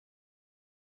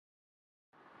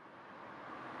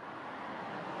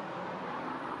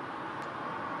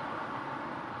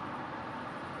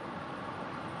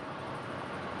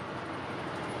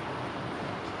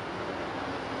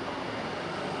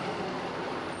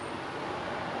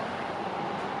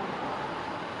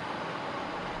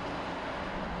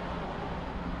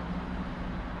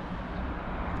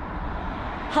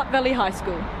Hutt Valley High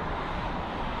School.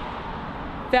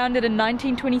 Founded in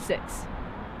 1926.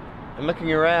 And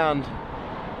looking around,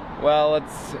 well,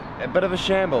 it's a bit of a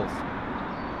shambles.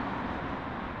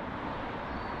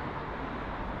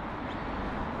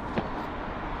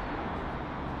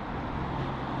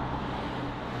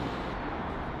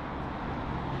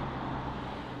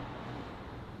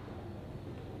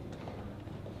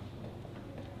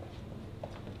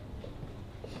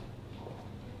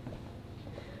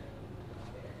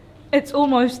 It's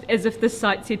almost as if this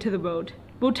site said to the world,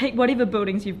 we'll take whatever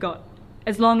buildings you've got,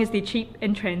 as long as they're cheap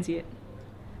and transient.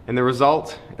 And the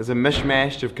result is a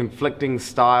mishmash of conflicting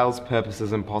styles,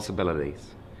 purposes and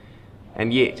possibilities.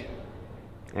 And yet.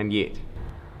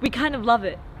 We kind of love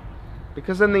it.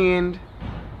 Because in the end,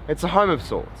 it's a home of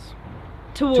sorts.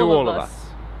 To all of us.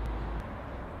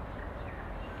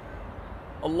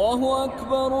 Allahu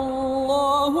Akbar,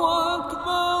 Allahu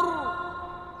Akbar.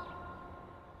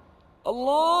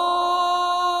 Allahu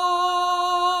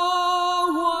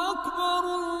Akbar,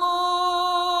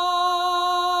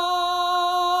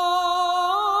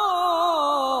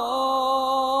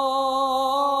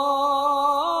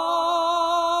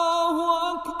 Allahu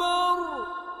Akbar.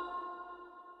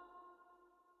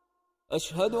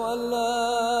 Ashhadu an la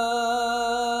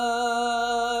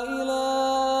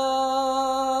ilaha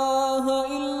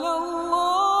illallah.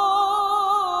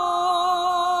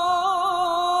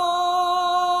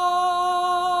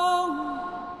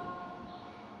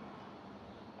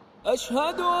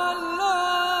 أشهد أن لا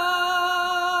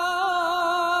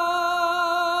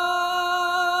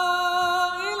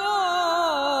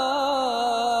إله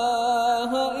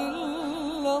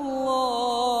إلا الله.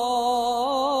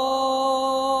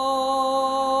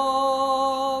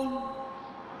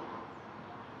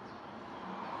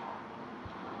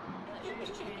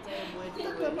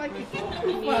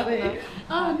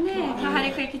 Oh, nē, kā hari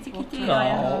koe ki te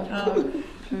aia.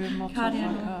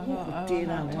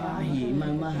 Tērā wāhi,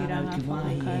 maumaha rau ki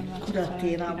wāhi, kura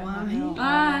tērā wāhi.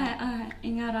 I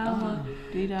ngā rāua.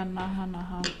 Tērā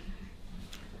naha.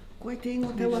 Koe te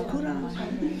ingo te wakura,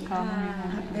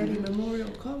 Hutt Valley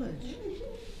Memorial College.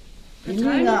 He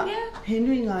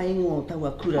nui ngā ingo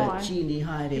taua kura chini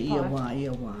haere ia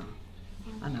wā.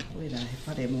 Ana koe rā, he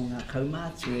whare mō ngā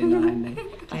kaumātu e nāi nei,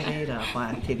 te reira whai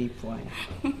a teri poai.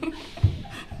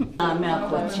 Nā mea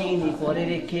kua chini, kua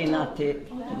rereke nā te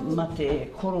mate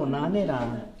korona ne rā.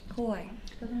 Koi.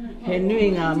 He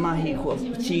nui ngā mahi kua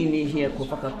chini hia kua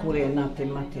whakakore nā te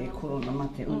mate korona,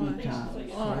 mate unita.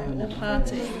 O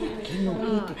pāti. Kino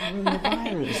i te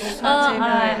coronavirus.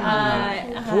 Ai.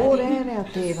 Kōrere a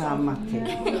tērā mate.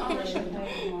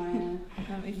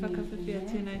 I whakawhiwhia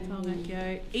tēnei taonga ki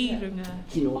au I runga.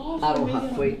 Kino aroha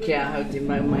koe kia hau te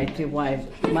mau mai te wai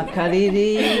makariri.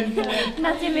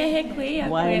 Nā te mehe kui a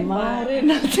Wai koe maare,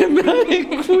 nā te mea he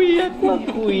kuia kua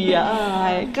kuia.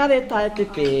 Ai, kare tae te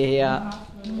pēhea.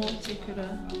 Mō te kura.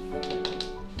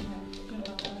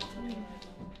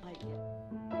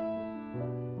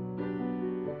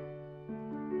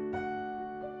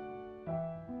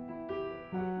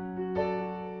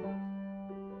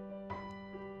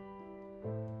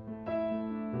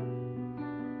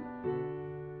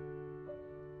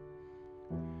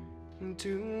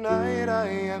 Tonight I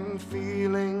am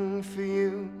feeling for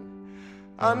you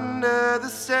under the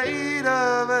shade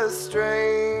of a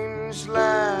strange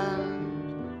land.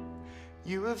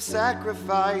 You have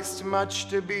sacrificed much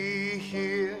to be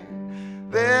here,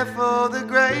 therefore the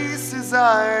graces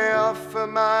I offer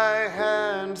my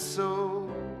hand. So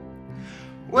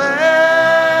welcome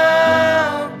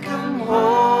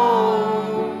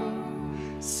home.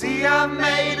 See, I've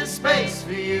made a space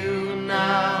for you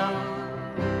now.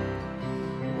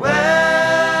 Welcome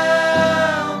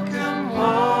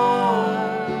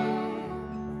home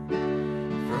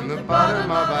from the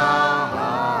bottom of our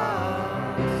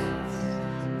hearts.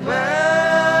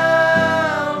 Welcome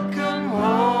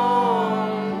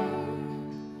home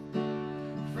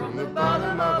from the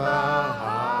bottom of our hearts.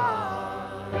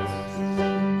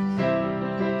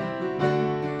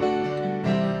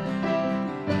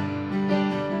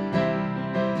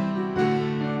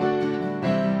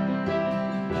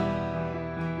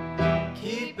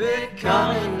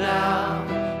 Coming now,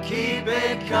 keep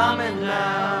it coming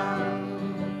now.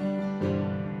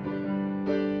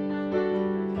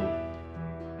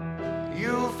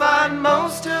 You'll find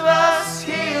most of us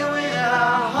here with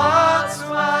our hearts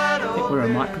wide open. We're a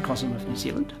microcosm of New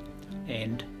Zealand,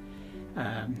 and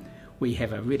we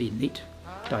have a really neat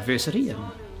diversity, and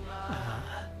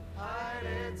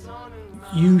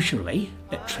usually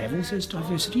it travels as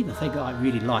diversity. The thing I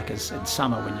really like is in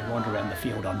summer when you wander around the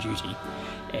field on duty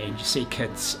and you see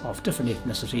kids of different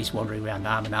ethnicities wandering around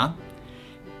arm in arm,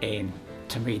 and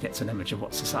to me that's an image of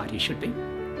what society should be.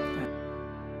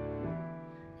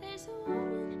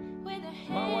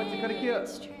 Mawai te karakia.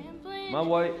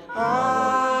 Mawai.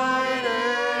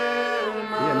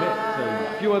 Yeah, Matt. So,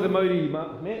 Pure the Maori,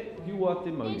 Matt. Pure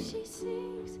the Maori.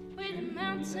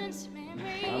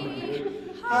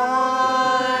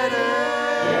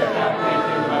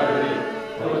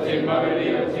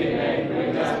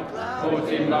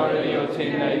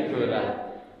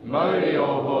 Maori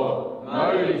oho,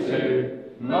 Maori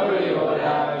tū, Maori o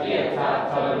rā, kia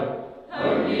tātou,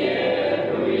 hui e,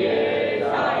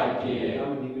 tāi ki e.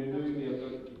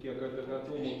 Kia koutou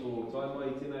katoa mo tō taimai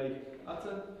I tēnei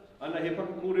ata. Ana he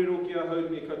whakakōrero kia hau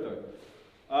me koutou.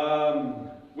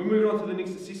 We're moving on to the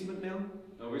next assessment now,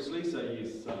 obviously, so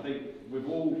yes, I think we've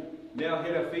all now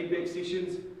had our feedback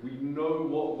sessions. We know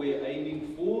what we're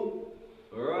aiming for.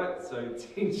 Alright, so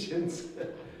tensions,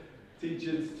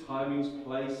 timings,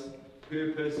 place,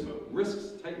 purpose,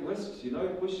 risks, take risks, you know,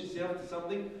 push yourself to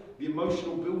something. The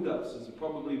emotional build-ups is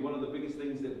probably one of the biggest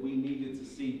things that we needed to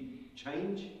see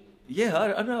change. Yeah, I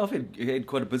don't know, I've had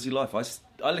quite a busy life.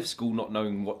 I left school not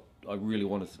knowing what I really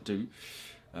wanted to do.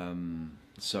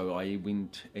 So I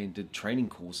went and did training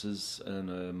courses in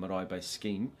a marae-based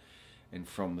scheme, and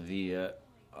from there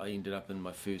I ended up in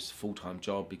my first full-time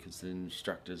job because the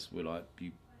instructors were like,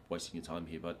 "You're wasting your time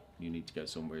here, but you need to go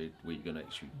somewhere where you're going to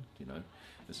actually, you know,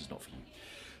 this is not for you."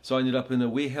 So I ended up in a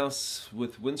warehouse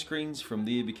with windscreens. From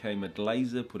there became a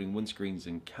glazer, putting windscreens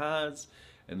in cars,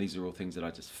 and these are all things that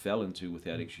I just fell into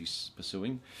without actually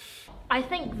pursuing. I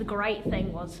think the great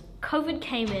thing was COVID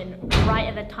came in right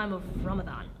at the time of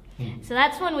Ramadan. So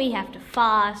that's when we have to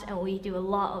fast and we do a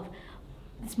lot of,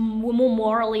 we're more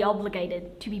morally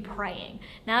obligated to be praying.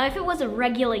 Now if it was a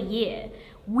regular year,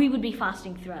 we would be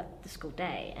fasting throughout the school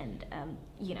day, and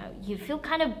you know, you feel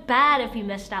kind of bad if you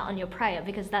missed out on your prayer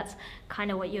because that's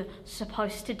kind of what you're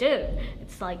supposed to do.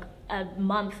 It's like a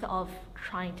month of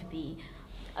trying to be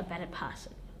a better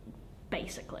person,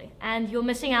 basically, and you're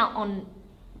missing out on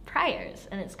prayers,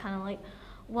 and it's kind of like,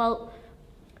 well,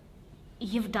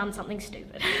 you've done something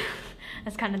stupid.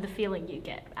 That's kind of the feeling you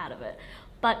get out of it.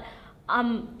 But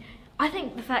I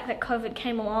think the fact that COVID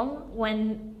came along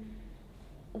when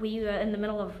we were in the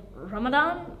middle of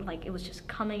Ramadan, like it was just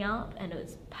coming up, and it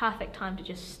was perfect time to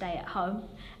just stay at home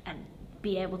and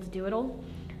be able to do it all.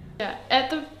 Yeah, at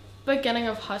the beginning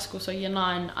of high school, so year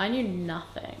 9, I knew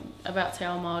nothing about Te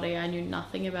Ao Māori, I knew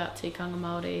nothing about tikanga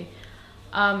Māori.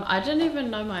 I didn't even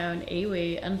know my own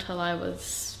iwi until I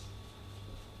was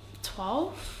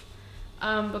 12,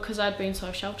 because I'd been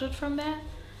so sheltered from that.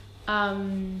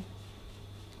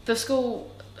 The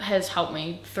school has helped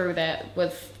me through that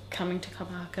with coming to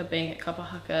kapahaka, being at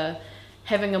kapahaka,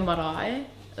 having a marae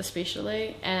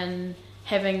especially, and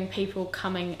having people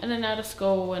coming in and out of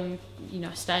school and, you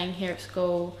know, staying here at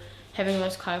school, having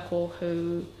those kaiako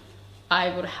who are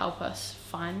able to help us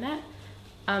find that.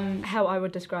 How I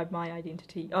would describe my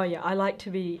identity. Oh yeah, I like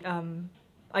to be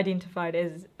identified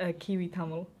as a Kiwi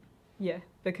Tamil. Yeah,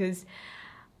 because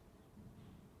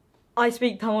I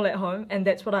speak Tamil at home, and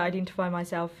that's what I identify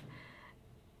myself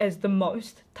as the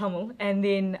most, Tamil, and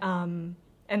then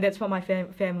and that's what my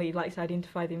family likes to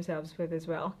identify themselves with as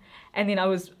well. And then I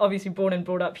was obviously born and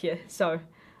brought up here, so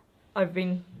I've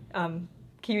been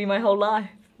Kiwi my whole life,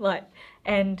 like,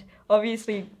 and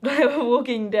obviously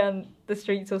walking down the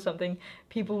streets or something,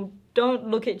 people don't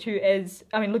look at you as,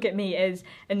 I mean, look at me as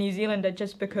a New Zealander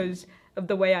just because of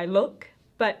the way I look,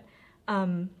 but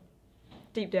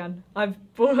deep down, I've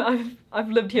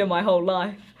lived here my whole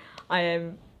life. I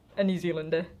am a New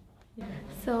Zealander.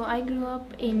 So I grew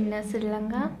up in Sri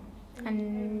Lanka,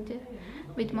 and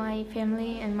with my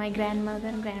family and my grandmother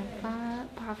and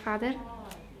grandfather,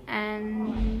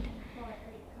 and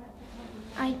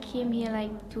I came here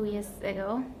like 2 years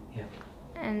ago. Yeah.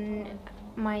 And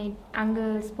my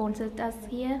uncle sponsored us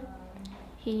here.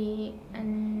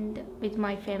 And with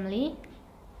my family.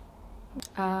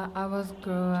 I was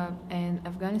grew up in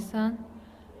Afghanistan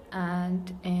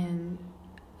and in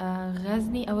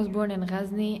Ghazni. I was born in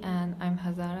Ghazni, and I'm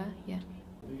Hazara. Yeah.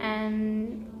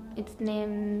 And it's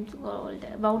named called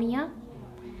Vaunia,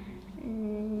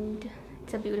 and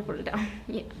it's a beautiful town.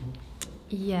 Yeah.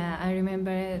 Yeah, I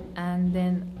remember it, and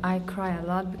then I cry a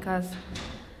lot because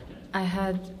I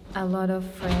had a lot of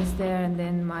friends there, and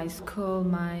then my school,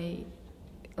 my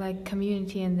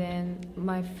community, and then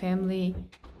my family.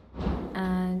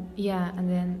 And yeah, and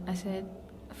then I said,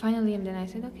 finally, and then I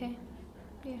said, okay,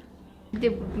 yeah.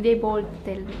 They both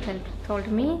told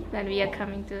me that we are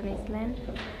coming to New Zealand,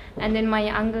 and then my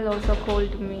uncle also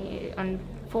called me on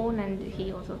phone, and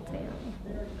he also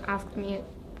asked me,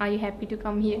 are you happy to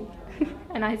come here?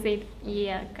 And I said,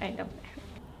 yeah, kind of.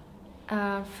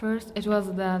 First, it was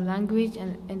the language,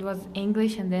 and it was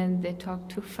English, and then they talked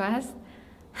too fast,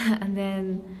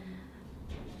 and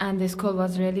the school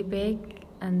was really big,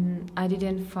 and I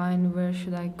didn't find where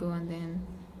should I go, and then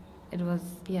it was,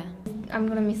 yeah. I'm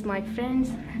gonna miss my friends,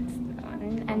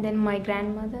 and then my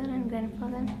grandmother and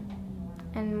grandfather,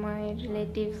 and my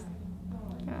relatives.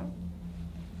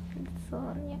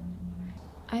 So yeah.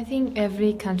 I think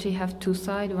every country have two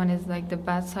sides. One is like the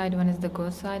bad side, one is the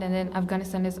good side, and then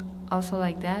Afghanistan is also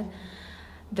like that.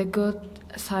 The good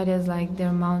side is like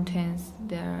their mountains,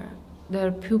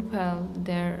 their people,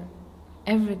 their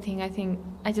everything. I think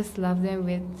I just love them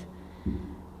with.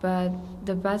 But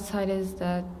the bad side is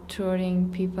that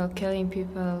torturing people, killing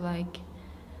people, like,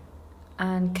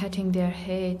 and cutting their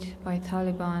head by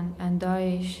Taliban and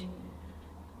Daesh.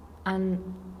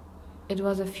 And it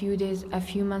was a few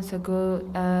months ago,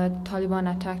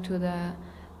 Taliban attacked to the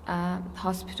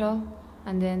hospital,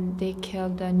 and then they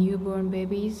killed the newborn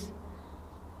babies.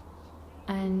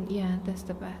 And yeah, that's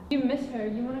the bad. You miss her,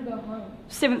 you want to go home.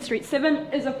 7th Street.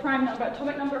 7 is a prime number,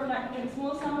 atomic number of nitrogen,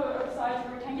 smallest number of size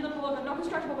of a rectangular polygon, not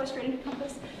constructible by straight into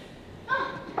compass.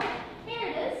 Ah, here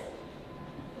it is.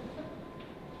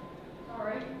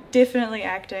 Sorry. Definitely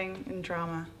acting and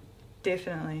drama.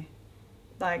 Definitely.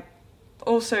 Like,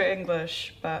 also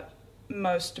English, but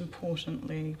most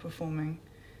importantly, performing.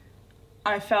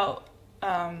 I felt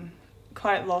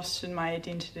quite lost in my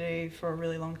identity for a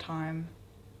really long time,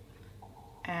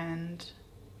 and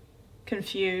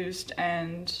confused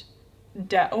and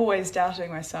always doubting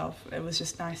myself. It was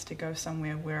just nice to go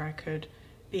somewhere where I could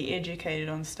be educated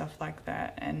on stuff like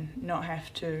that and not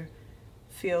have to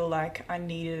feel like I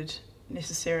needed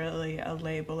necessarily a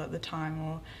label at the time,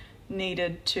 or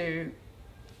needed to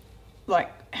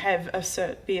like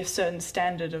be a certain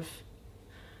standard of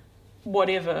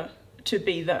whatever to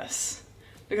be this.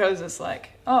 Because it's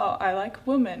like, oh, I like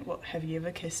women. What, have you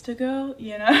ever kissed a girl?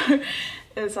 You know,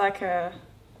 it's like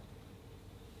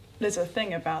there's a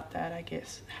thing about that, I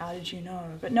guess. How did you know?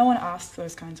 But no one asks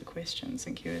those kinds of questions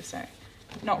in QSA.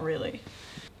 Not really.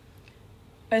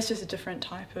 It's just a different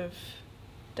type of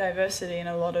diversity, and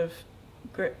a lot of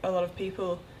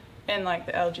people in like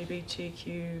the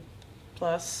LGBTQ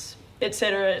plus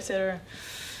etc.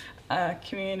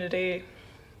 Community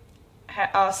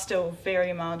are still very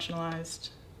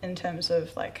marginalised in terms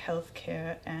of like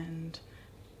healthcare and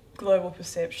global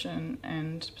perception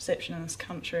and perception in this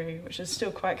country, which is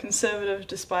still quite conservative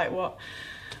despite what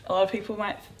a lot of people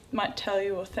might tell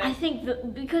you or think. I think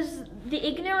that because the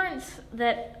ignorance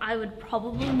that I would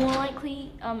probably more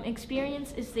likely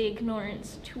experience is the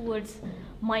ignorance towards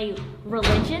my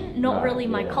religion, not really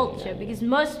my culture, because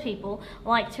most people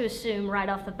like to assume right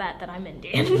off the bat that I'm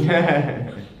Indian.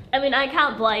 I mean, I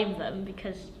can't blame them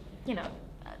because, you know,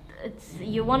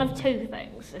 you're one of two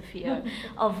things. If you're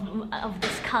of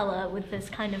this colour with this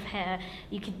kind of hair,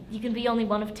 you can be only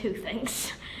one of two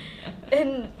things.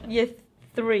 In year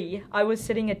 3, I was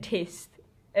sitting a test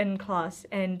in class,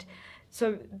 and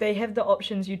so they have the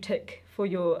options you tick for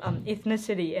your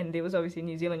ethnicity, and there was obviously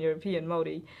New Zealand, European,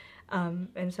 Māori,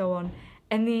 and so on.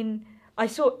 And then I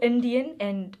saw Indian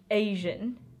and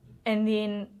Asian, and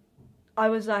then I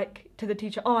was like to the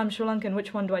teacher, oh, I'm Sri Lankan,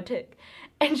 which one do I tick?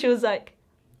 And she was like,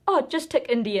 oh, just tick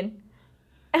Indian.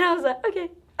 And I was like,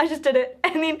 okay, I just did it.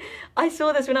 And then I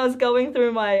saw this when I was going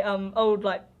through my old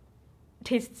like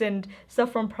tests and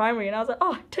stuff from primary, and I was like,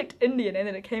 oh, I ticked Indian, and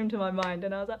then it came to my mind,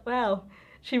 and I was like, wow,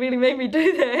 she really made me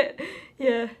do that.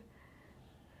 Yeah.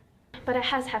 But it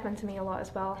has happened to me a lot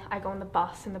as well. I go on the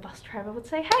bus, and the bus driver would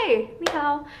say, hey, ni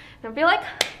hao, and I'd be like,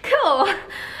 cool.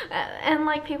 And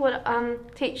like people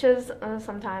would, teachers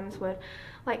sometimes would,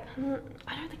 like,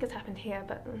 I don't think it's happened here,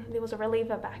 but there was a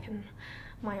reliever back in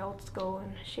my old school,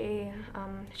 and she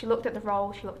looked at the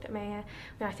roll, she looked at me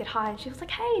when I said hi, and she was like,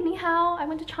 hey, ni hao, I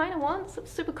went to China once, it was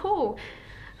super cool.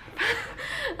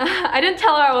 I didn't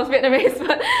tell her I was Vietnamese,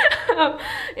 but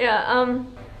yeah.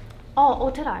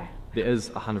 Or did I? There is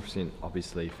 100%,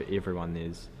 obviously, for everyone.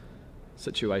 There's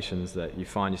situations that you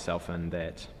find yourself in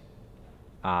that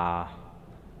are,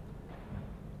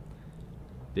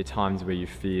 there are times where you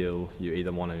feel you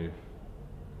either want to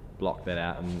block that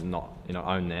out and not,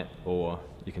 own that, or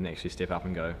you can actually step up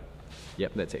and go,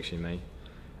 yep, that's actually me.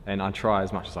 And I try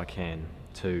as much as I can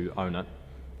to own it,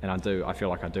 and I feel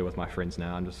like I do with my friends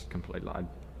now. I'm just completely like,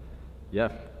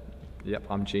 yep,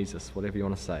 I'm Jesus, whatever you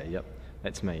want to say, yep,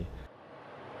 that's me.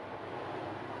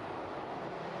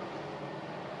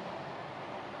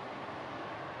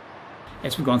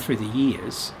 As we've gone through the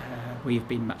years, we've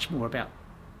been much more about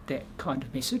that kind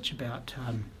of message, about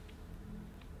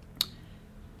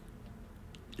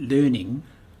learning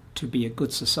to be a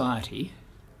good society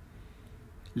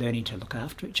learning to look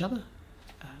after each other,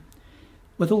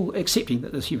 with all accepting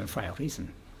that there's human frailties,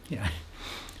 and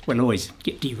we'll always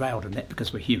get derailed in that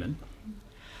because we're human.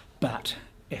 But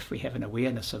if we have an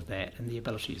awareness of that and the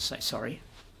ability to say sorry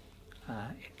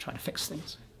and try to fix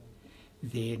things,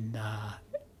 then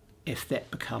if that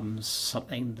becomes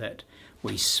something that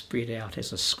we spread out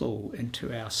as a school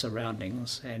into our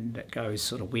surroundings, and it goes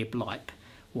sort of web-like,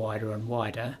 wider and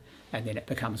wider, and then it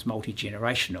becomes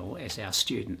multi-generational as our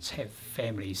students have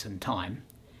families and time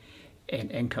and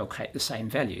inculcate the same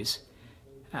values,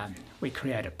 we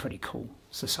create a pretty cool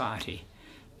society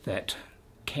that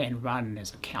can run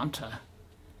as a counter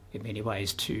in many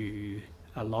ways to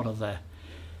a lot of the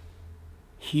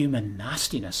human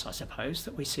nastiness, I suppose,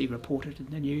 that we see reported in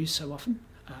the news so often.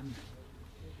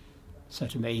 So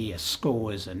to me, a school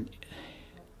is an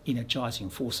energising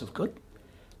force of good,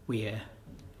 where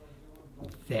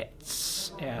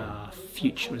that's our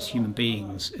future as human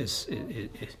beings. It's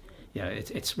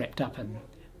wrapped up in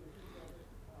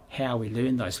how we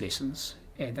learn those lessons,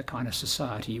 and the kind of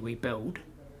society we build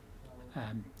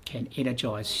can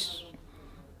energise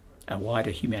a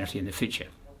wider humanity in the future.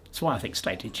 That's why I think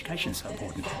state education is so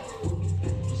important. I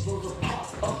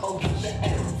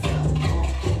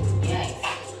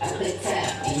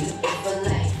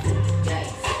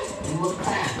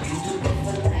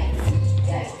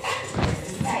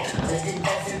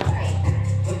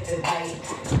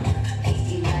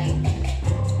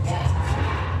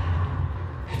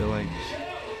feel like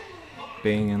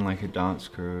being in like a dance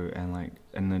crew and like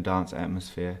in the dance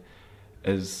atmosphere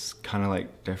is kind of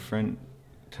like different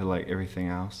to like everything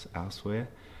else elsewhere.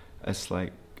 It's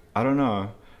like, I don't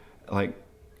know, like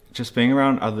just being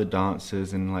around other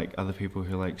dancers and like other people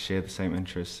who like share the same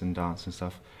interests in dance and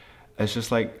stuff, it's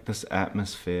just like this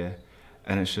atmosphere,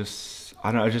 and it's just,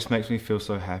 I don't know, it just makes me feel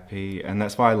so happy. And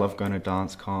that's why I love going to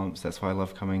dance comps. That's why I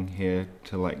love coming here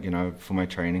to like, for my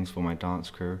trainings for my dance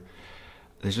crew.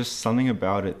 There's just something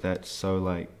about it that's so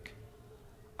like,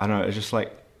 I don't know, it just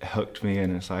like hooked me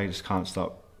in. It's like I just can't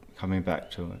stop coming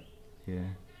back to it. Yeah.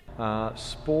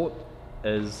 Sport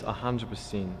is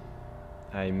 100%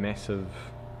 a massive,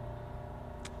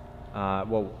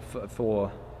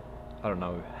 for I don't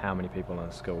know how many people in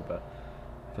a school, but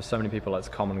for so many people it's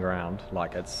common ground.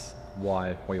 Like, it's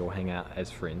why we all hang out as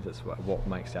friends. It's what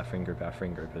makes our friend group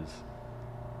is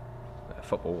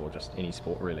football, or just any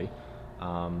sport really.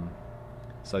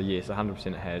 So yes, 100%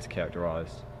 it has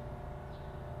characterised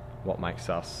what makes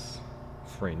us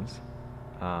friends.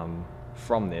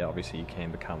 From there, obviously, you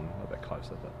can become a bit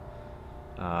closer, but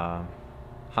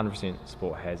 100%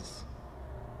 sport has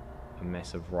a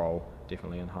massive role,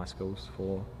 definitely in high schools,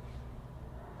 for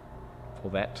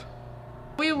that.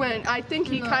 We went. I think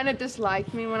he kind of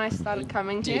disliked me when I started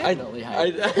coming here. I didn't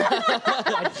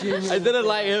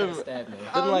like him.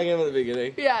 Didn't like him at the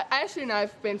beginning. Yeah, actually, no,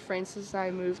 I've been friends since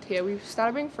I moved here. We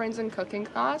started being friends in cooking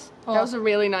class. That was a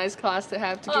really nice class to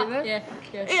have together. Yeah.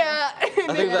 Yeah. I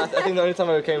think the only time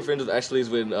I became friends with Ashley is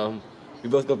when we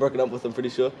both got broken up with, I'm pretty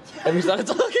sure, and we started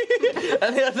talking.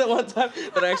 I think that's the one time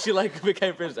that I actually like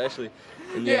became friends with Ashley.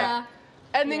 And yeah.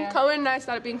 And then Cohen and I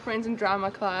started being friends in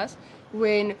drama class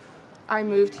when I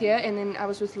moved here, and then I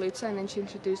was with Lutza, and then she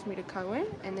introduced me to Cohen,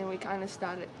 and then we kind of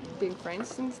started being friends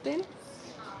since then.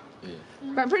 Yeah.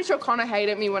 But I'm pretty sure Connor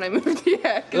hated me when I moved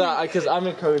here. Yeah, because I'm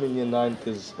in Cohen in year 9,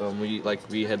 because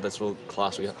we had this little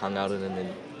class we hung out in, and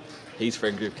then his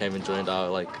friend group came and joined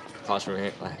our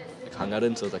classroom hung out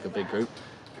in, so it was like a big group.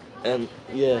 And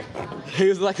yeah, he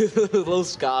was like with a little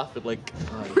scarf and like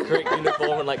correct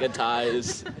uniform and like a tie.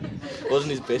 It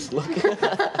wasn't his best look.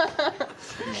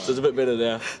 So it's a bit better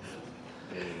now.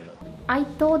 I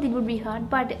thought it would be hard,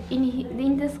 but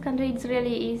in this country it's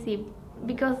really easy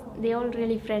because they're all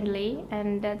really friendly,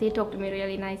 and they talk to me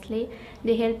really nicely.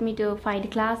 They help me to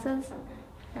find classes.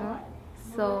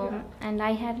 And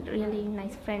I had really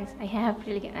nice friends. I have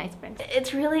really nice friends.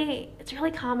 It's really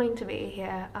calming to be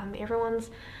here.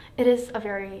 It is a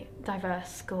very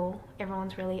diverse school.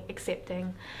 Everyone's really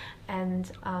accepting,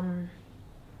 and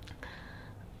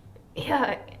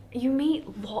you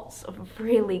meet lots of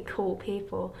really cool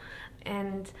people,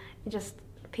 and just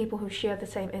people who share the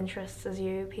same interests as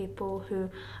you, people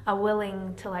who are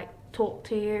willing to talk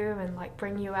to you and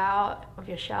bring you out of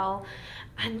your shell,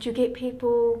 and you get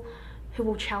people who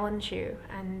will challenge you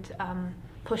and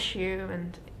push you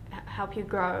and help you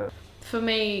grow. For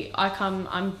me,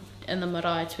 I'm in the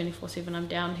marae 24/7. I'm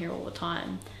down here all the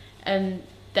time, and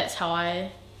that's how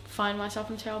I find myself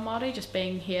in Te Ao Māori, just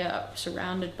being here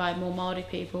surrounded by more Māori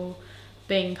people,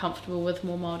 being comfortable with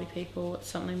more Māori people. It's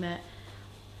something that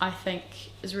I think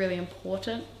is really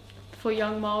important for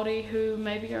young Māori who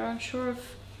maybe are unsure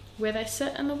of where they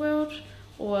sit in the world,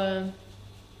 or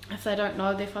if they don't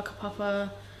know their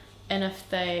whakapapa, and if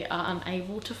they are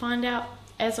unable to find out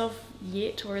as of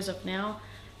yet or as of now,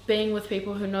 being with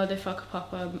people who know their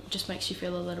whakapapa just makes you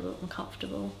feel a little bit more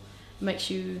comfortable, makes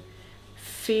you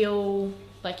feel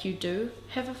like you do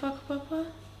have a whakapapa,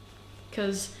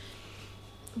 because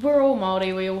we're all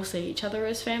Māori, we all see each other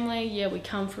as family. Yeah, we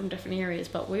come from different areas,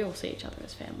 but we all see each other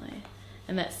as family,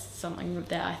 and that's something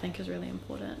that I think is really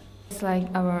important. It's like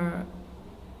our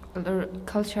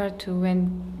culture to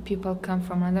when people come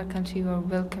from another country, we're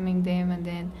welcoming them, and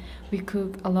then we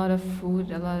cook a lot of food,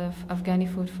 a lot of Afghani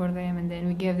food for them, and then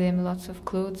we give them lots of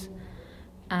clothes,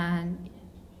 and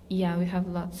yeah, we have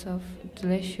lots of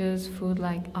delicious food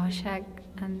like ashak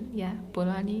and yeah,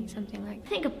 bolani, something like that. I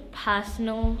think a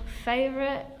personal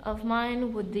favourite of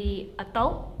mine would be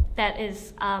adult. That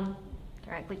is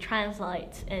directly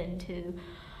translates into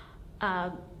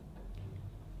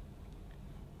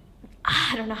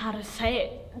I don't know how to say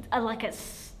it. Like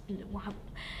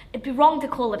it'd be wrong to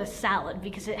call it a salad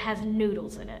because it has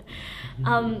noodles in it.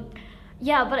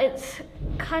 Yeah, but it's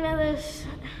kind of this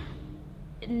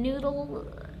noodle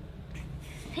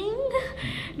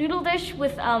dish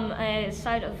with a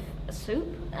side of a soup,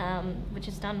 which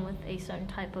is done with a certain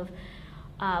type of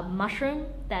mushroom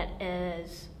that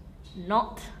is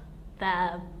not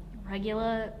the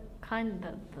regular kind,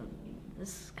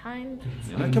 this kind.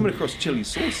 Coming across chili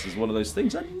sauce is one of those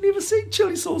things. I'd never seen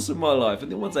chili sauce in my life,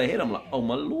 and then once I had, I'm like, oh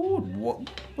my lord, what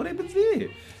happens there?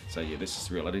 So yeah, this is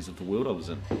the realities of the world I was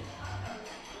in.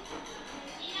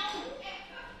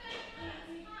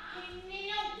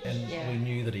 And we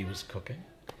knew that he was cooking,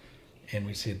 and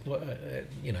we said, well,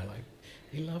 you know, like,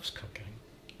 he loves cooking.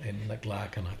 And like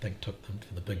Larkin, I think, took them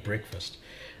to the big breakfast.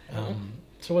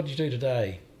 So what did you do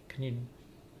today? Can you...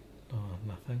 Oh,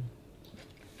 nothing.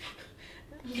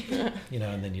 You know,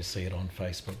 and then you see it on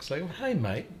Facebook. Say, hey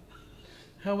mate,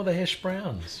 how were the hash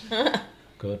browns?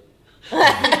 Good.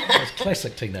 It's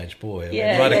classic teenage boy,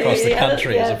 right across the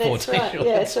country as a 14-year-old.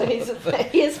 Right. Yeah, so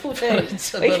he is 14.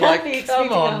 So we can't like, be expecting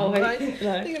come on, mate.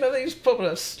 No. You know, these people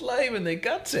are slaving their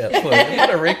guts out for you. What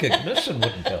a recognition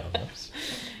wouldn't go on this.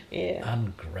 Yeah.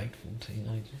 Ungrateful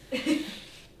teenager.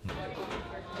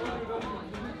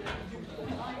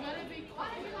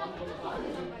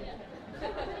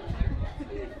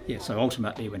 Yeah, so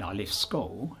ultimately when I left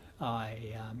school,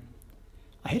 I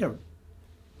had a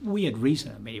weird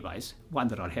reason in many ways. One,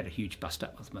 that I'd had a huge bust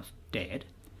up with my dad.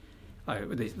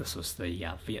 This was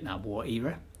the Vietnam War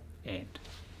era, and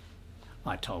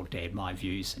I told Dad my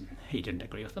views and he didn't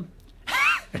agree with them.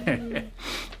 And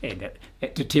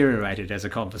it deteriorated as a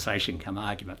conversation come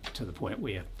argument to the point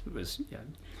where it was, you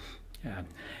know,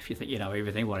 if you think you know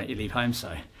everything, why don't you leave home?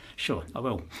 So, sure, I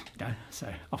will. You know,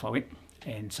 so off I went.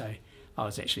 And so I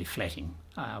was actually flatting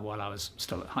while I was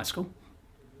still at high school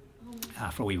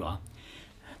for a wee while.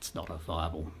 It's not a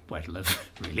viable way to live,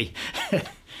 really.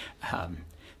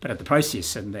 But at the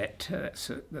process in that,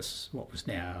 this what was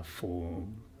now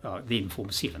then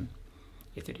Form 7,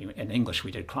 in English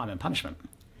we did Crime and Punishment.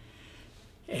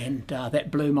 And that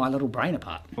blew my little brain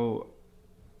apart. Well,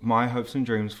 my hopes and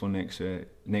dreams for next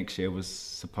year was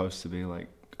supposed to be like,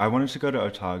 I wanted to go to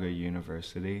Otago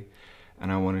University,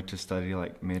 and I wanted to study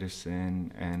like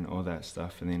medicine and all that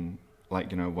stuff, and then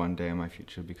like, you know, one day in my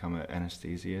future become an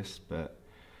anesthesiast. But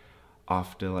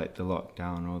after like the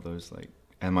lockdown, all those like,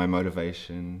 and my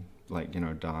motivation, like, you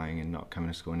know, dying and not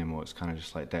coming to school anymore, it's kind of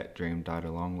just like that dream died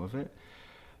along with it.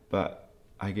 But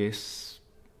I guess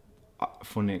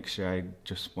for next year, I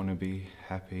just want to be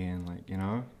happy and like, you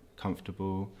know,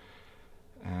 comfortable,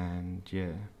 and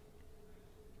yeah.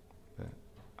 But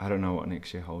I don't know what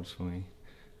next year holds for me.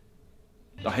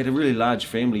 I had a really large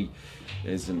family,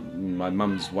 as in my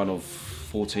mum's one of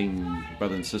 14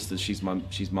 brothers and sisters. She's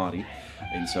Māori,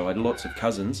 and so I had lots of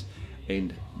cousins,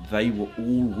 and they were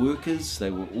all workers. They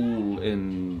were all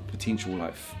in potential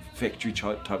like factory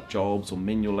type jobs or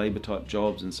manual labour type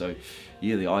jobs, and so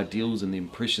yeah, the ideals and the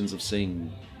impressions of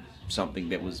seeing something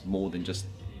that was more than just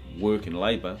work and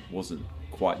labour wasn't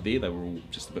quite there. They were all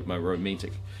just a bit more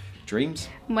romantic dreams.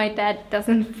 My dad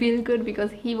doesn't feel good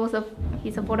because he's a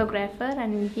photographer,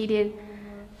 and he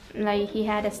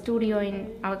had a studio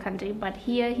in our country, but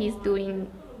here he's doing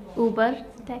Uber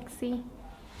taxi,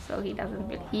 so he doesn't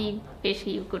feel, he wish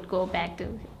he could go back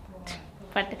to,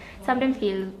 but sometimes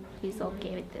he's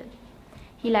okay with it.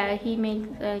 He makes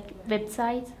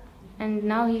websites, and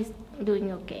now he's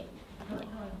doing okay. Yeah.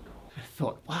 I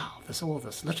thought, wow, there's all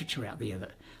this literature out there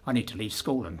that I need to leave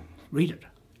school and read it.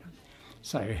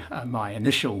 So my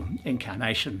initial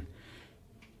incarnation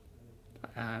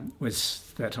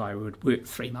was that I would work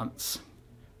 3 months,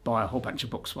 buy a whole bunch of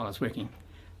books while I was working,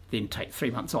 then take 3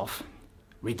 months off,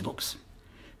 read the books,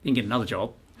 then get another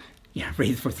job,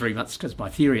 read for 3 months, because my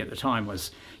theory at the time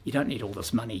was you don't need all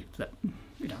this money that,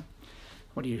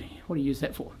 what do you use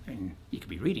that for? And you could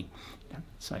be reading.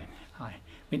 So I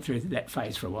went through that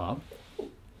phase for a while.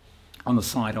 On the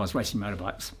side, I was racing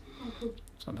motorbikes,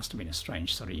 so I must have been a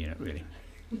strange sort of unit, really.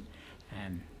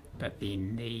 But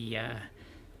then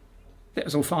that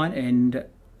was all fine, and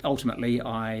ultimately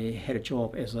I had a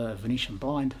job as a Venetian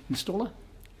blind installer,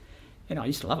 and I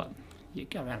used to love it. You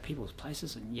go around people's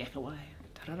places and yak away,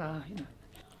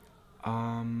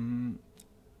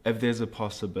 If there's a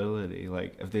possibility,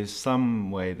 like if there's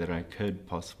some way that I could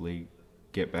possibly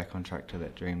get back on track to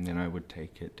that dream, then I would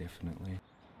take it, definitely.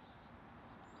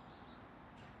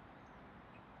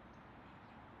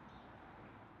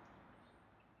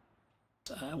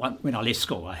 When I left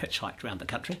school, I hitchhiked around the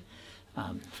country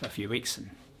for a few weeks and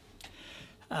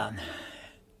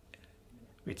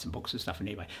read some books and stuff. And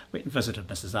anyway, went and visited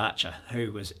Mrs. Archer,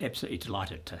 who was absolutely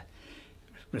delighted to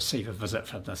receive a visit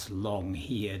from this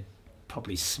long-haired,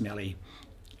 probably smelly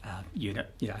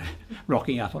unit,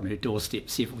 rocking up on her doorstep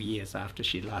several years after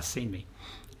she'd last seen me.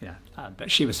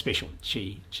 But she was special.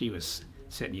 She was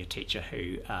certainly a teacher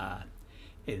who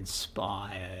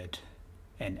inspired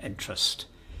an interest.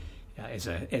 As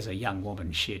a young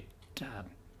woman, she'd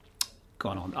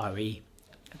gone on OE,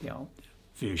 the old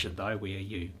version though, where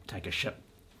you take a ship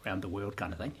around the world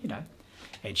kind of thing,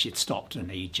 and she'd stopped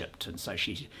in Egypt, and so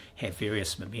she had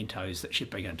various mementos that she'd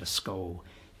bring into school,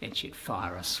 and she'd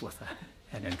fire us with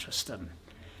an interest in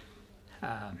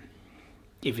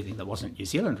everything that wasn't New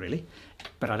Zealand, really.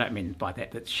 But I don't mean by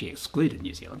that she excluded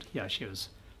New Zealand. She was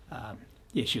a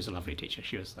lovely teacher.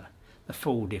 She was the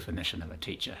full definition of a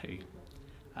teacher who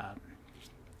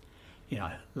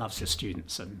loves her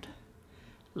students and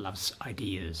loves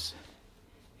ideas,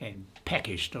 and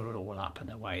packaged it all up in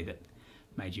a way that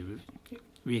made you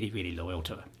really, really loyal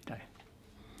to her.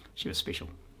 She was special.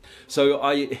 So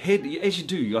I had, as you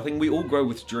do, I think we all grow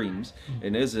with dreams,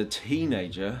 and as a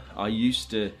teenager, I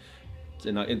used to,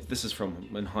 and this is from,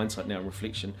 in hindsight now,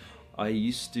 reflection, I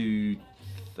used to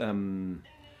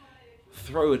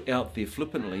throw it out there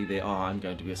flippantly that, I'm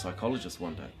going to be a psychologist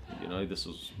one day. This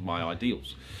was my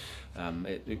ideals.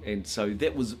 And so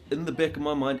that was in the back of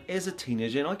my mind as a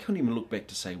teenager, and I couldn't even look back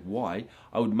to say why.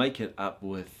 I would make it up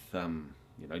with,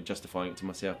 justifying it to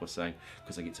myself by saying,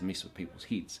 because I get to mess with people's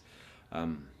heads.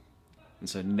 And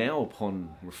so now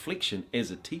upon reflection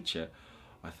as a teacher,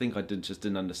 I think I just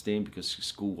didn't understand, because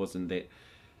school wasn't that,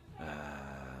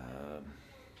 I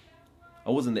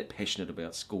wasn't that passionate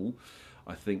about school.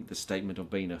 I think the statement of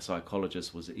being a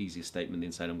psychologist was an easier statement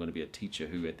than saying I'm going to be a teacher,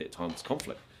 who at that time was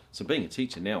conflict. So being a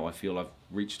teacher now, I feel I've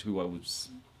reached who I was,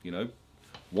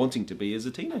 wanting to be as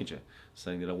a teenager,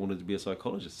 saying that I wanted to be a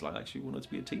psychologist. I actually wanted to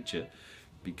be a teacher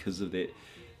because of that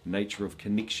nature of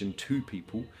connection to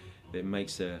people that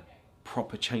makes a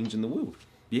proper change in the world.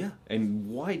 Yeah, and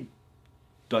why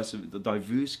the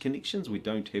diverse connections? We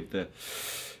don't have the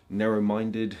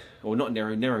narrow-minded, or not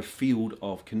narrow field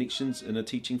of connections in a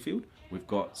teaching field. We've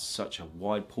got such a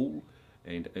wide pool,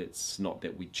 and it's not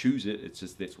that we choose it, it's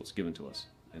just that's what's given to us.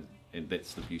 And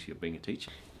that's the beauty of being a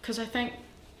teacher. Because I think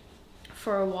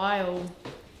for a while,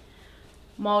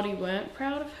 Māori weren't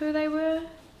proud of who they were.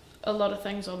 A lot of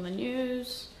things on the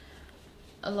news,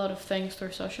 a lot of things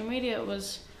through social media, it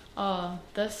was,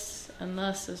 this and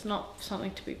this is not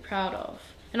something to be proud of.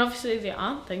 And obviously there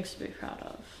aren't things to be proud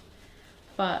of.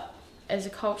 But as a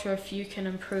culture, if you can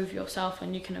improve yourself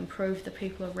and you can improve the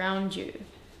people around you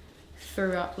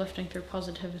through uplifting, through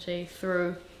positivity,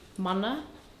 through mana,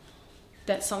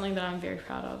 that's something that I'm very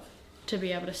proud of, to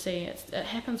be able to see. It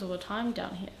happens all the time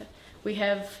down here. We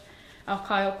have our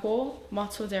kaioko,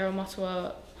 matua dero,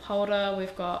 matua haura,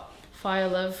 we've got Fire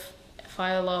Liv,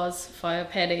 Fire Loz, Fire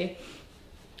Paddy,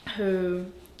 who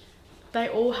they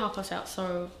all help us out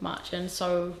so much and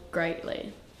so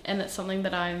greatly. And it's something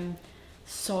that I'm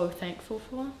so thankful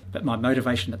for. But my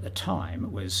motivation at the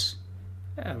time was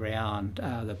around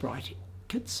the bright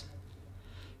kids.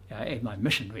 And my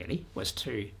mission really was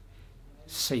to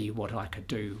see what I could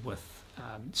do with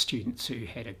students who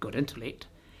had a good intellect.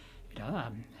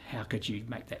 How could you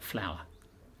make that flower?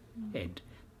 And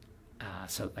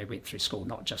so they went through school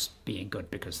not just being good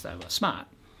because they were smart,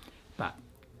 but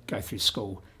go through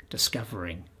school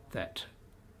discovering that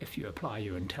if you apply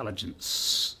your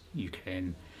intelligence, you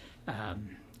can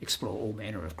explore all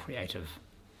manner of creative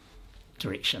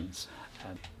directions.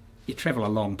 You travel a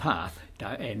long path,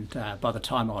 and by the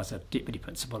time I was a deputy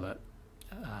principal at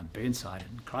Burnside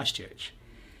in Christchurch,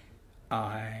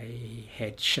 I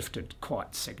had shifted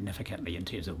quite significantly in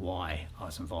terms of why I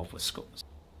was involved with schools.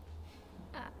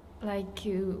 Like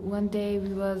one day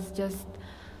we was just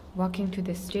walking to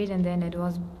the street, and then it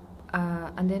was,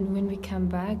 and then when we come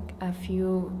back a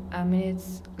few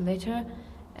minutes later,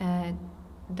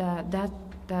 the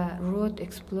road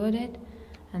exploded,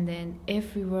 and then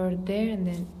if we were there, and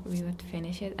then we would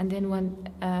finish it. And then when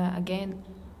again,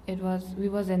 we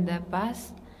was in the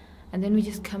bus, and then we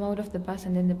just come out of the bus,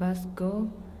 and then the bus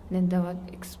go, and then that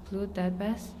would explode that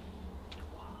bus.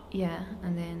 Yeah,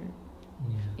 and then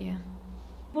yeah.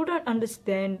 People don't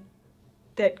understand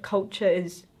that culture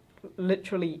is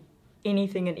literally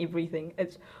anything and everything.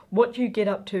 It's what you get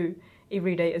up to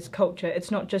every day is culture.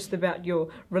 It's not just about your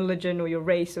religion or your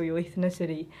race or your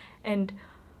ethnicity. And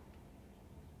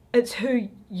it's who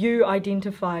you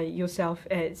identify yourself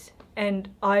as. And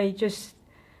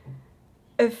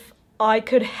if I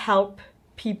could help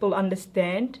people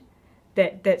understand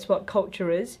that that's what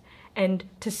culture is, and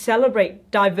to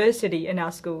celebrate diversity in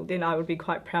our school, then I would be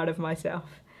quite proud of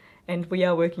myself. And we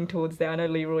are working towards that. I know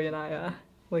Leroy and I are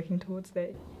working towards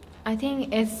that. I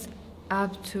think it's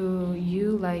up to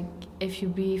you, like if you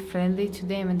be friendly to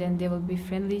them, and then they will be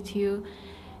friendly to you.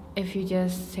 If you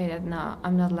just say that, no,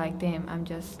 I'm not like them, I'm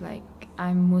just like,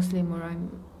 I'm Muslim, or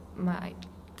my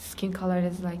skin color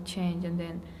is like changed, and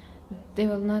then they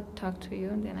will not talk to you.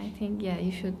 And then I think, yeah,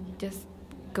 you should just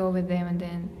go with them and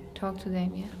then talk to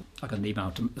them, yeah. I got an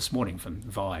email this morning from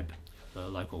Vibe, the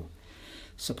local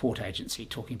support agency,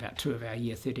 talking about 2 of our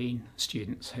Year 13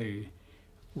 students who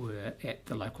were at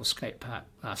the local skate park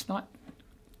last night.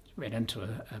 Ran into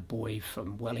a boy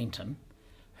from Wellington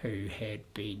who had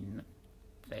been,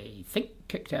 they think,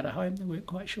 kicked out of home, they weren't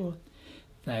quite sure.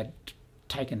 They'd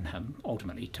taken him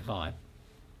ultimately to Vibe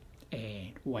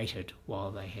and waited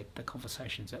while they had the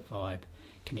conversations at Vibe,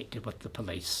 connected with the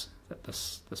police, that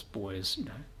this boy is,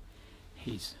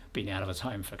 he's been out of his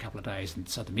home for a couple of days. And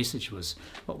so the message was,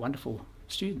 what wonderful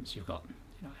students you've got.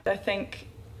 I think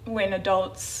when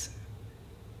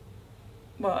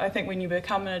you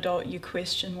become an adult, you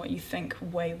question what you think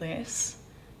way less.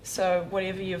 So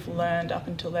whatever you've learned up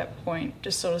until that point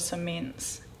just sort of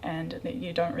cements, and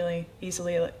you don't really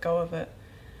easily let go of it,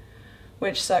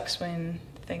 which sucks when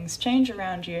things change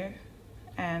around you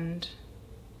and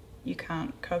you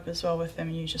can't cope as well with them,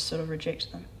 and you just sort of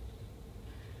reject them.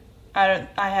 I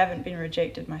haven't been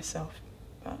rejected myself,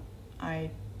 but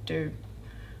I do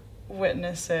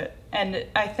witness it, and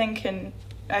I think in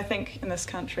this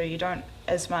country you don't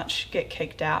as much get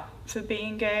kicked out for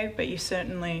being gay, but you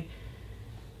certainly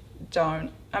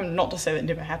don't. I'm not to say that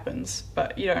never happens,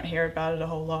 but you don't hear about it a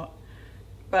whole lot.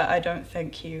 But I don't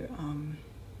think you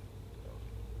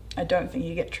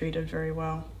get treated very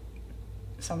well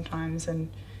sometimes,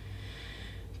 and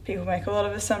people make a lot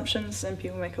of assumptions and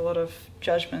people make a lot of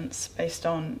judgments based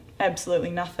on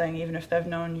absolutely nothing, even if they've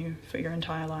known you for your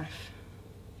entire life.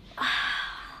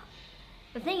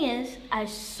 The thing is,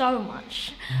 so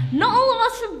much. Not all of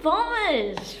us are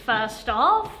bombers, first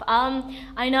off.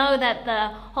 I know that the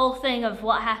whole thing of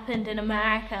what happened in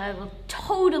America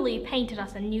totally painted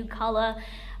us a new colour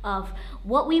of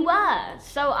what we were.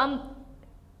 So,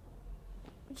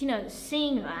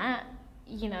 seeing that,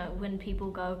 when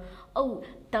people go, oh,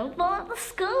 don't blow up the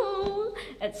school,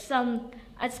 it's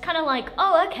kind of like,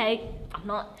 oh, okay, I'm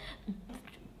not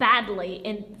badly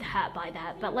hurt by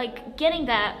that, but like getting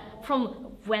that from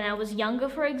when I was younger,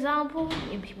 for example,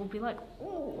 and people be like,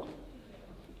 oh,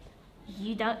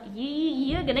 you're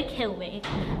gonna kill me.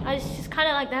 It's just kind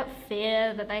of like that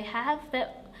fear that they have,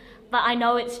 that I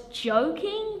know it's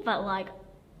joking, but like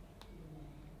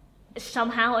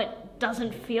somehow it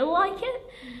doesn't feel like it.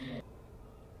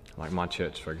 Like my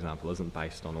church, for example, isn't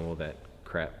based on all that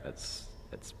crap. It's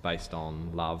based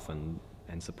on love and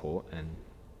support, and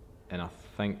I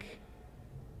think,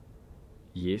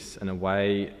 yes, in a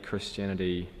way,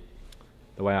 Christianity,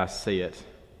 the way I see it,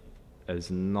 is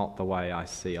not the way I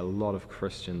see a lot of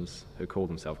Christians who call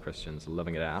themselves Christians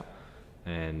living it out,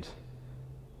 and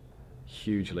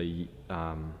hugely,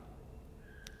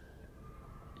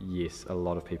 yes, a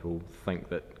lot of people think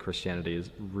that Christianity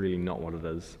is really not what it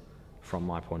is from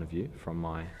my point of view, from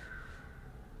my,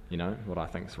 what I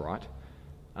think is right.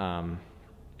 And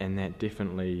that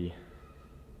definitely,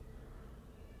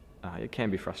 it can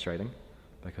be frustrating,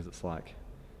 because it's like,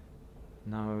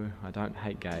 no, I don't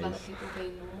hate gays.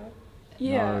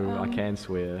 Yeah, no, I can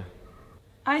swear.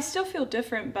 I still feel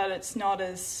different, but it's not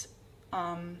as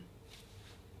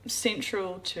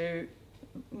central to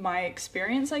my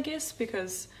experience, I guess,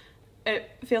 because it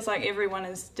feels like everyone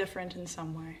is different in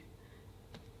some way.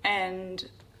 And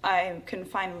I can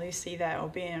finally see that, or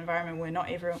be in an environment where not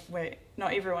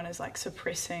everyone is like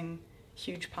suppressing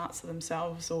huge parts of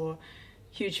themselves or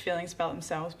huge feelings about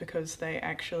themselves because they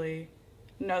actually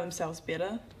know themselves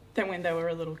better than when they were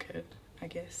a little kid, I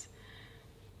guess.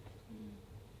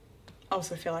 I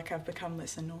also feel like I've become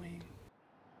less annoying.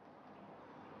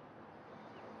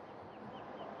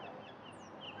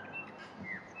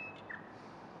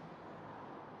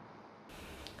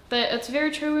 But it's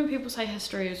very true when people say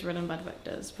history is written by the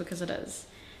victors, because it is.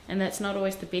 And that's not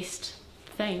always the best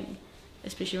thing,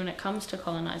 especially when it comes to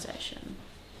colonisation.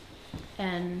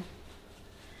 And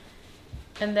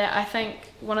that I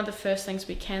think one of the first things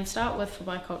we can start with for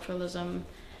biculturalism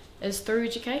is through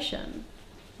education.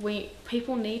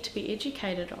 People need to be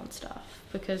educated on stuff,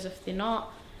 because if they're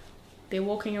not, they're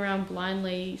walking around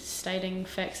blindly stating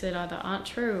facts that either aren't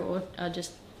true or are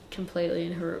just completely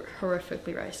and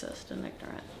horrifically racist and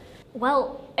ignorant.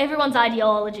 Well, everyone's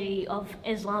ideology of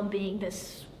Islam being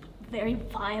this very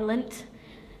violent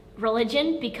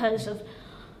religion because of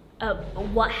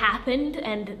what happened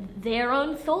and their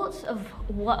own thoughts of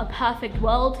what a perfect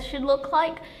world should look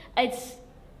like, it's,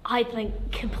 I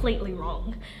think, completely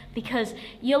wrong. Because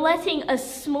you're letting a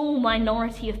small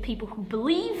minority of people who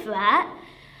believe that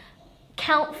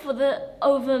count for the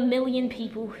over 1 million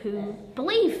people who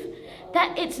believe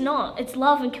that it's not. It's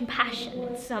love and compassion.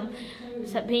 It's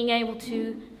that being able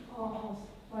to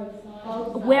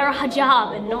wear a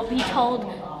hijab and not be told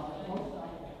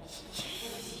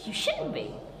you shouldn't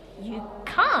be. You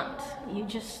can't. You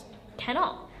just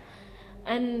cannot.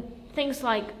 And things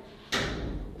like,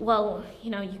 well,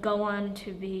 you go on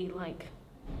to be like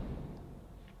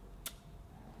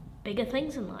bigger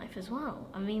things in life as well.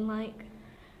 I mean, like,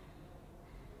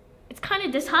 it's kind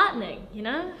of disheartening,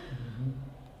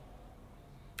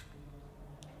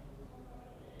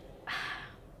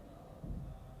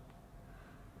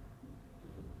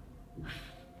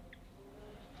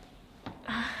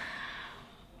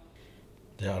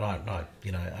 Yeah, I don't know.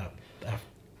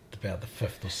 About the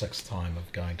 5th or 6th time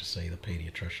of going to see the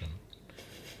paediatrician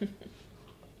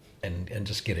and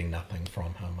just getting nothing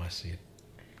from him, I said,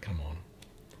 come on,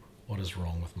 what is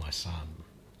wrong with my son?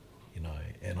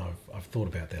 And I've thought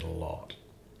about that a lot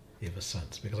ever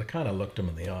since, because I kind of looked him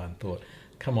in the eye and thought,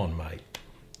 come on, mate,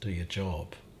 do your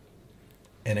job.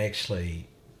 And actually,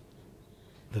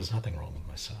 there's nothing wrong with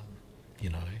my son,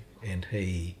 and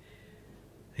he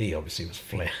obviously was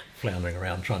floundering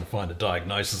around trying to find a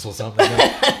diagnosis or something.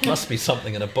 There must be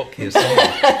something in a book here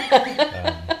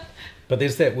somewhere. But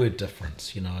there's that word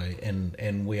difference,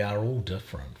 and we are all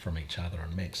different from each other,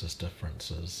 and Max's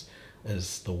difference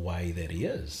is the way that he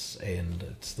is, and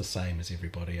it's the same as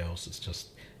everybody else. It's just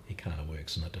he kind of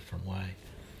works in a different way.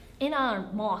 In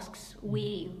our mosques,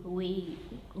 we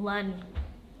learn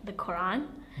the Quran.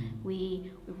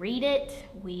 We read it.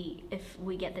 If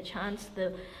we get the chance,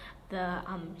 the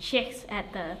sheikhs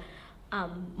at the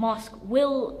mosque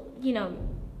will,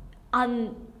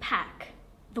 unpack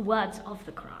the words of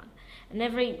the Quran, and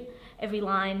every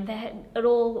line it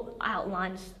all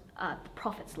outlines the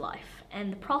Prophet's life.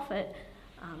 And the Prophet,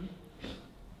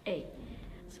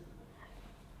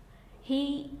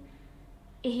 he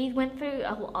went through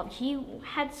a lot. He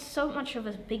had so much of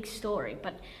a big story,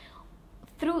 but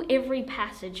through every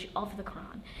passage of the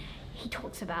Quran, he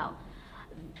talks about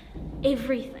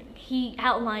everything. He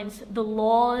outlines the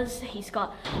laws. He's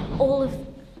got all of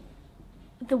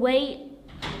the way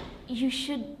you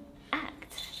should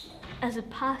act as a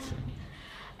person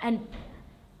and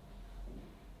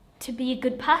to be a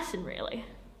good person, really.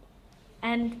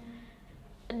 And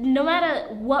no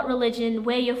matter what religion,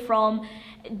 where you're from,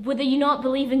 whether you not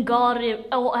believe in God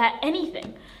or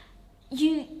anything,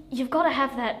 you've got to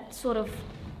have that sort of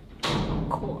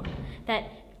core that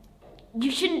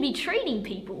you shouldn't be treating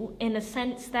people in a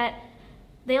sense that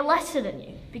they're lesser than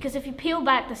you. Because if you peel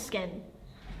back the skin,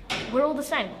 we're all the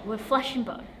same. We're flesh and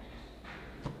bone.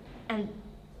 And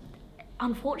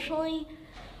unfortunately,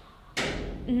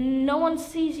 no one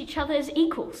sees each other as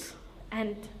equals.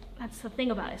 And that's the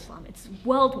thing about Islam. It's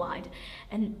worldwide.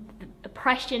 And the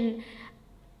oppression,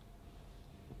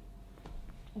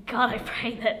 God, I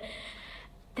pray that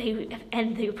they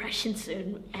end the oppression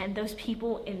soon, and those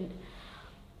people in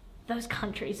those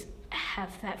countries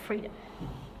have that freedom.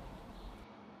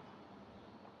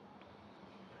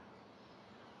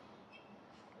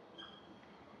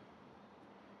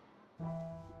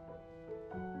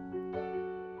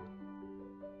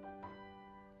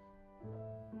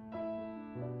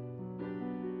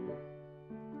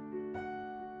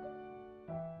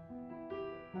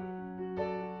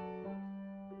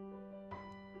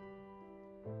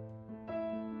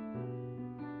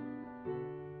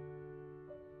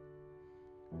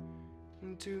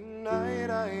 Tonight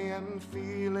I am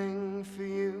feeling for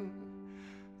you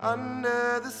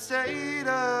under the shade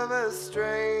of a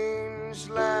strange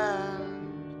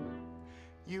land.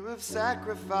 You have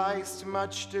sacrificed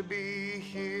much to be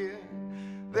here.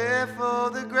 Therefore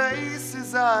the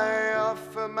graces I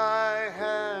offer my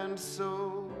hand,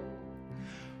 so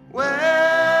welcome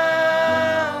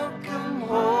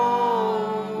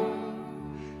home.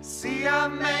 See,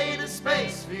 I've made a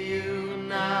space for you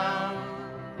now.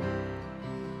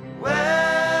 Welcome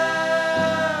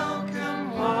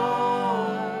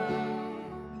home.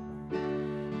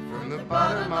 From the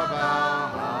bottom of our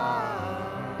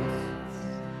hearts,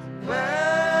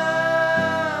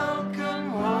 welcome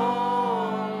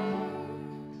home.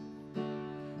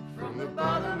 From the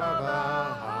bottom of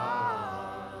our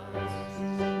hearts.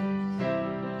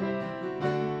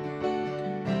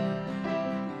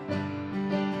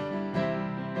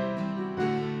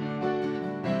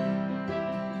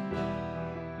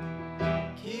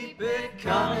 Keep it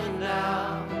coming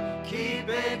now, keep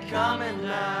it coming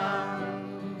now.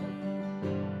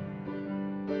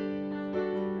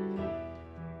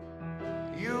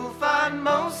 You'll find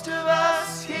most of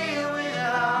us here with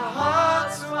our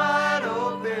hearts wide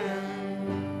open.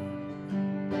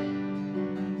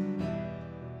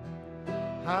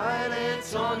 Haere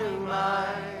tonu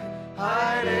mai,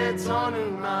 haere tonu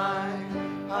mai,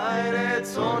 haere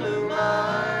tonu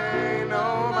mai, no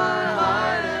mai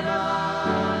haere mai.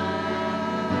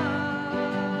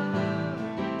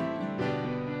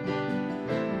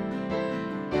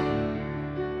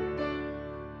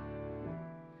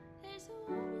 There's a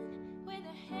woman with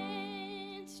her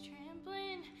hands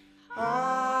trembling.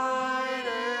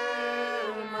 Haere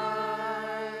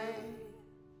mai.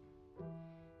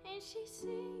 And she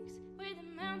sings where the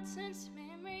mountain's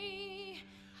memory.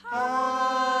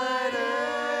 Haere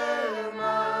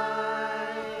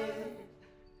mai.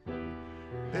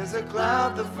 There's a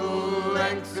cloud the full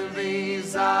length of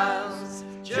these isles,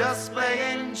 just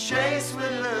playing chase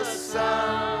with the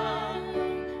sun.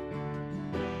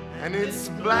 And it's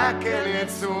black and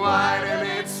it's white and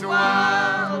it's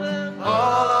wild,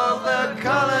 all of the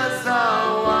colors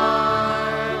are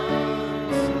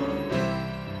wild.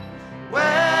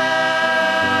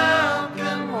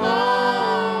 Welcome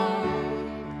home.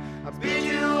 I bid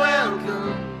you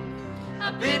welcome,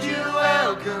 I bid you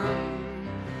welcome.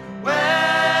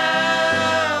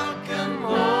 Welcome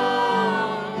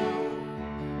home.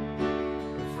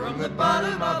 From the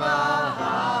bottom of our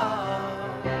hearts.